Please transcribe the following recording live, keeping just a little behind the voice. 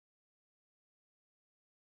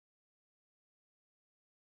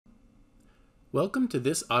Welcome to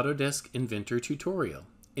this Autodesk Inventor tutorial.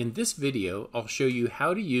 In this video, I'll show you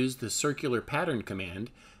how to use the circular pattern command,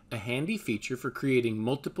 a handy feature for creating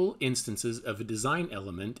multiple instances of a design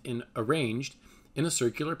element arranged in a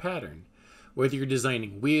circular pattern. Whether you're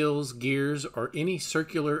designing wheels, gears, or any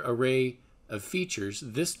circular array of features,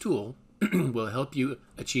 this tool will help you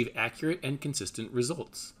achieve accurate and consistent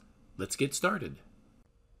results. Let's get started.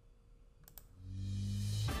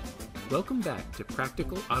 Welcome back to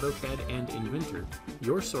Practical AutoCAD and Inventor,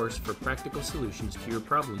 your source for practical solutions to your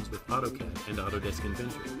problems with AutoCAD and Autodesk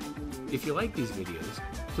Inventor. If you like these videos,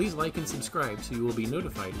 please like and subscribe so you will be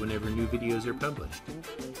notified whenever new videos are published.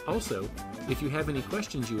 Also, if you have any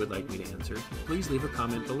questions you would like me to answer, please leave a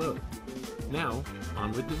comment below. Now,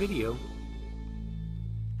 on with the video.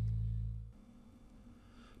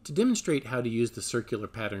 To demonstrate how to use the circular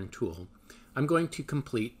pattern tool, I'm going to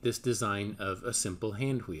complete this design of a simple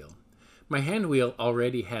hand wheel. My hand wheel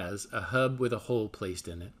already has a hub with a hole placed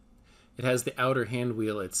in it. It has the outer hand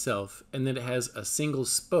wheel itself, and then it has a single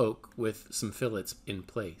spoke with some fillets in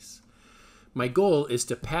place. My goal is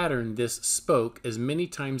to pattern this spoke as many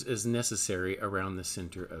times as necessary around the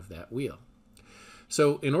center of that wheel.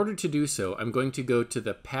 So in order to do so, I'm going to go to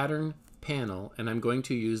the Pattern panel, and I'm going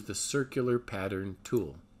to use the Circular Pattern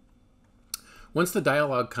tool. Once the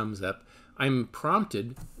dialog comes up, I'm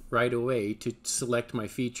prompted right away to select my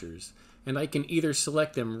features. And I can either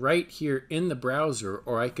select them right here in the browser,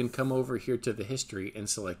 or I can come over here to the history and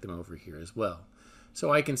select them over here as well.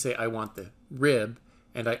 So I can say I want the rib,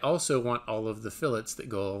 and I also want all of the fillets that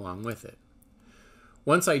go along with it.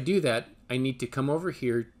 Once I do that, I need to come over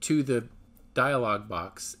here to the dialog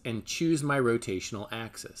box and choose my rotational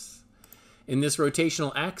axis. In this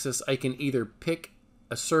rotational axis, I can either pick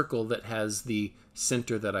a circle that has the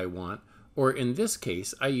center that I want, or in this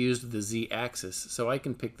case, I used the z-axis, so I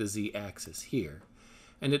can pick the z-axis here.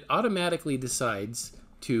 And it automatically decides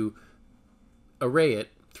to array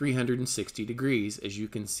it 360 degrees, as you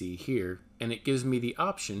can see here, and it gives me the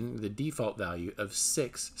option, the default value, of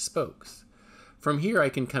 6 spokes. From here, I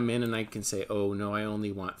can come in and I can say, oh no, I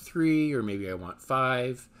only want 3, or maybe I want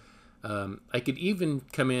 5. I could even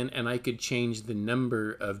come in and I could change the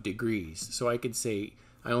number of degrees. So I could say,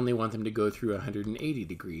 I only want them to go through 180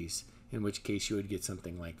 degrees. In which case you would get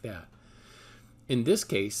something like that. In this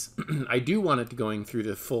case, I do want it going through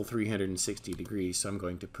the full 360 degrees, so I'm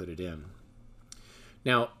going to put it in.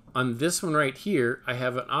 Now, on this one right here, I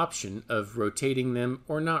have an option of rotating them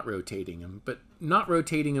or not rotating them, but not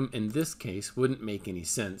rotating them in this case wouldn't make any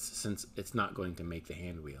sense since it's not going to make the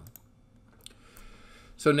hand wheel.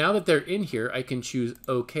 So now that they're in here, I can choose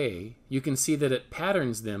OK. You can see that it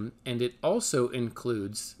patterns them, and it also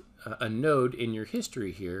includes a node in your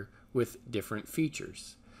history here with different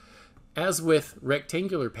features. As with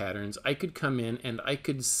rectangular patterns, I could come in and I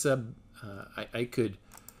could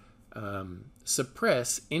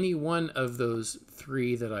suppress any one of those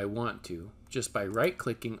 3 that I want to just by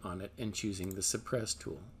right-clicking on it and choosing the Suppress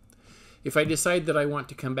tool. If I decide that I want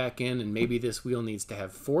to come back in and maybe this wheel needs to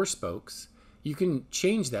have 4 spokes, you can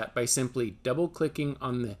change that by simply double-clicking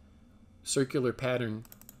on the circular pattern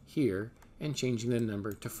here and changing the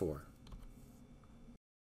number to 4.